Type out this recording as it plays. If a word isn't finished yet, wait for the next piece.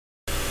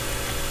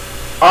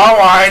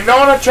Alright, I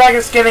know the track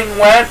is getting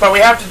wet, but we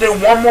have to do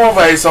one more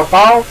race, so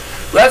Paul,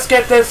 let's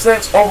get this thing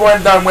over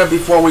and done with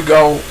before we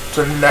go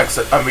to the next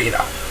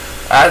arena.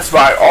 That's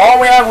right, all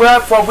we have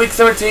left for week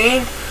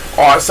 17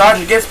 are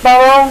Sasha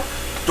Gibbsboro,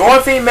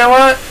 Dorothy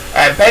Miller,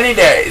 and Penny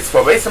Days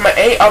for race number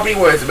 8 of the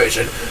Women's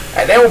Division.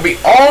 And they will be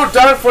all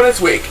done for this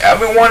week.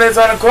 Everyone is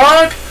on the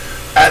clock,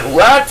 and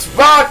let's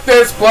rock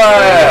this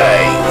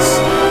place!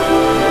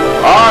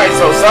 Alright,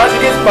 so Sasha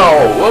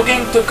Gibbsboro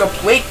looking to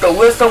complete the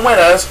list of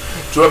winners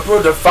to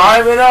improve to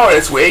 5-0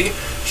 this week.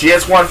 She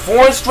has won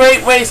 4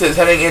 straight races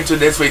heading into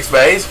this week's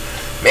race.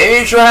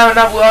 Maybe she'll have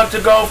enough luck to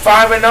go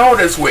 5-0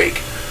 this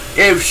week,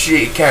 if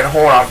she can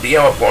hold off the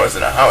yellow points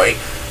in a hurry.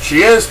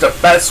 She is the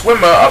best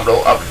swimmer of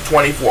the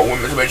 24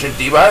 Women's Division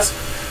divas.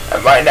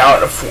 And right now,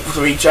 the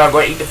 3 Chao are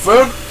going to eat the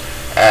food.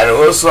 And it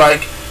looks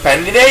like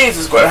Penny Days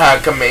is going to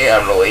have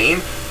command of the lead.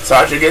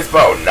 Sasha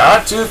Gibbsboro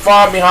not too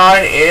far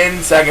behind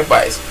in second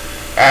place.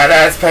 And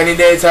as Penny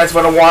Days heads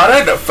for the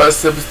water, the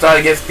first superstar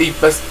to get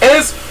deepest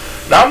is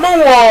number 1.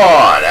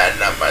 And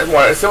number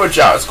 1 is Silver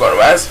Chao is going to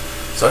rest,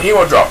 so he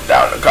will drop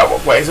down a couple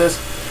of places.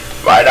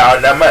 Right now,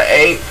 number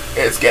 8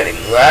 is getting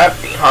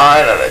left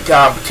behind on the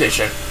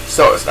competition,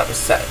 so it's number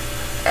 7.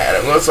 And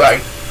it looks like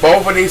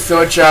both of these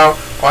Silver Chao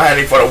are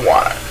heading for the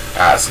water.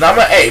 As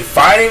number 8,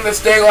 fighting to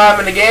stay alive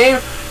in the game,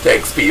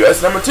 takes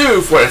PUS number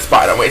 2 for the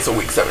final race of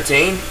week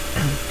 17.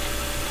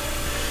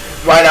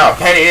 Right now,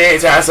 Penny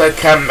Days has a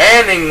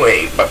commanding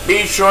lead, but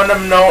be sure to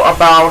know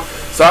about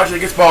Sasha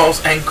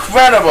Gibbsboro's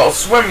incredible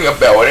swimming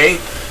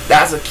ability.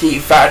 That's a key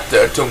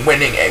factor to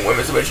winning a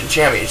Women's Division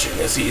Championship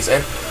this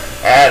season.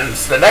 And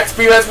the next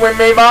PUS win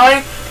made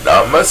by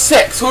number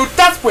 6, who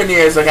desperately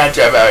needs to catch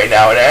up every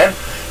now and then.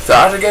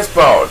 Sasha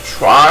Gibbsboro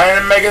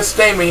trying to make a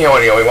statement here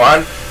with the only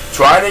one,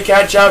 trying to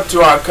catch up to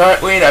our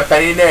current leader,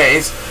 Penny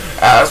Days,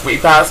 as we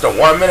pass the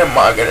 1 minute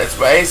mark in this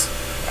race.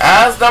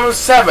 As number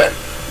 7,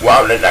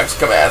 while the next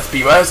commands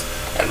PUS,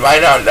 and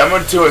right now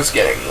number 2 is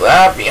getting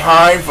left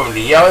behind from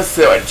the yellow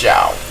Silver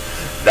Chao.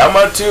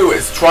 Number 2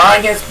 is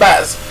trying his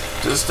best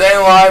to stay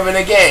alive in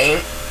the game,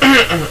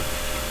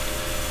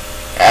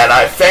 and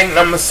I think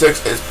number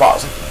 6 is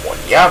pausing for 1,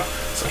 yep,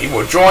 so he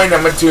will join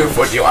number 2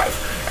 for the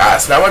life.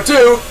 As number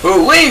 2,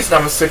 who leaves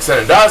number 6 in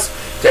the dust,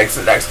 takes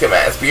the next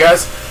commands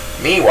PUS.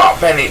 Meanwhile,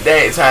 Penny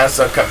Days has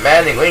a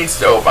commanding lead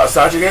still, but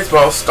Sasha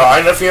Gibbsboro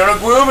starting to feel the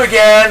groove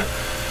again.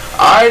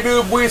 I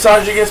do believe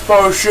Sasha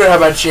Gibbsboro should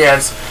have a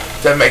chance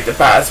to make the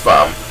pass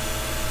from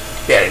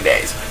Penny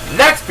Days.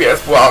 Next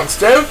PUS belongs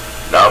to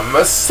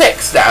number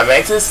 6. That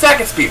makes his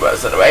second speed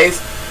bus in the race.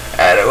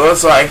 And it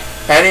looks like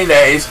Penny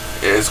Days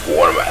is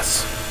going to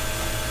rest.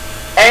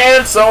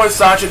 And so is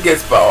Sasha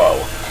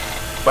Gibbsboro.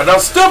 But they'll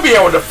still be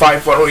able to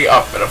fight for the lead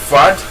up in the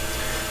front.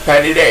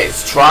 Penny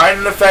Days trying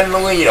to defend the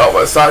lead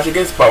over Sasha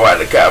Gibbsboro at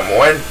the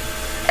Cameron.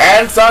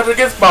 And Sasha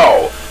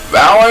Gibbsboro,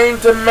 vowing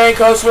to make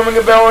her swimming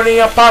ability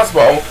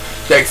impossible,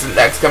 takes the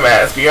next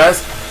command as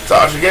PUS.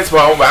 Sasha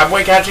Gibbsboro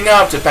rapidly catching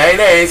up to Penny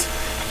Days.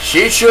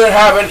 She should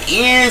have an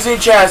easy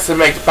chance to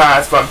make the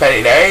pass from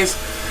Penny Days.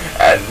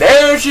 And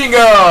there she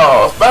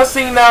goes,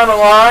 busting down the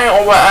line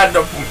over at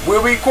the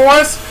Ruby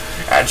course.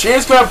 And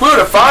she's going to put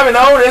a 5-0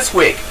 this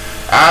week.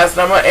 As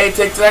number 8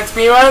 takes the next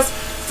PUS,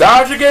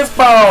 Sasha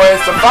Gibbsboro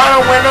is the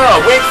final winner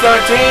of week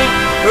 13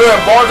 here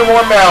in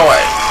Baltimore,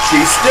 Maryland.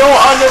 She's still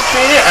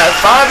undefeated at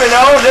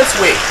 5-0 this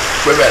week,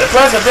 with an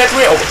impressive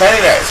victory over Penny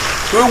Days,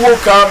 who will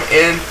come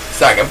in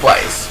second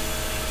place.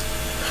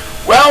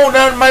 Well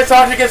done by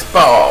Sasha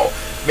Gibbsboro.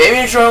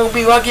 Maybe she'll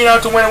be lucky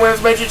enough to win a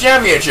Women's Major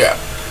Championship.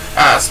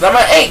 As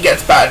number 8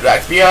 gets back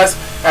to PUS,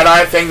 and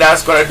I think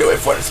that's going to do it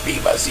for the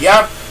speed bus.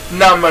 Yep,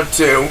 number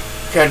 2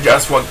 can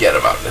just forget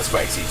about this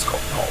race. He's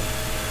going home.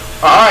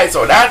 Alright,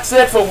 so that's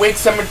it for week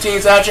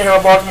 17 Sasha here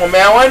in Baltimore,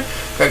 Maryland.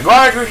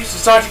 Congratulations to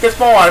Sasha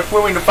Gibbsboro on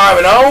improving to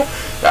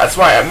 5-0. That's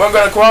right, I'm going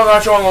to close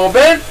our show a little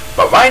bit,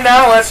 but right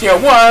now, let's hear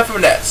one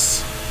from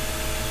this.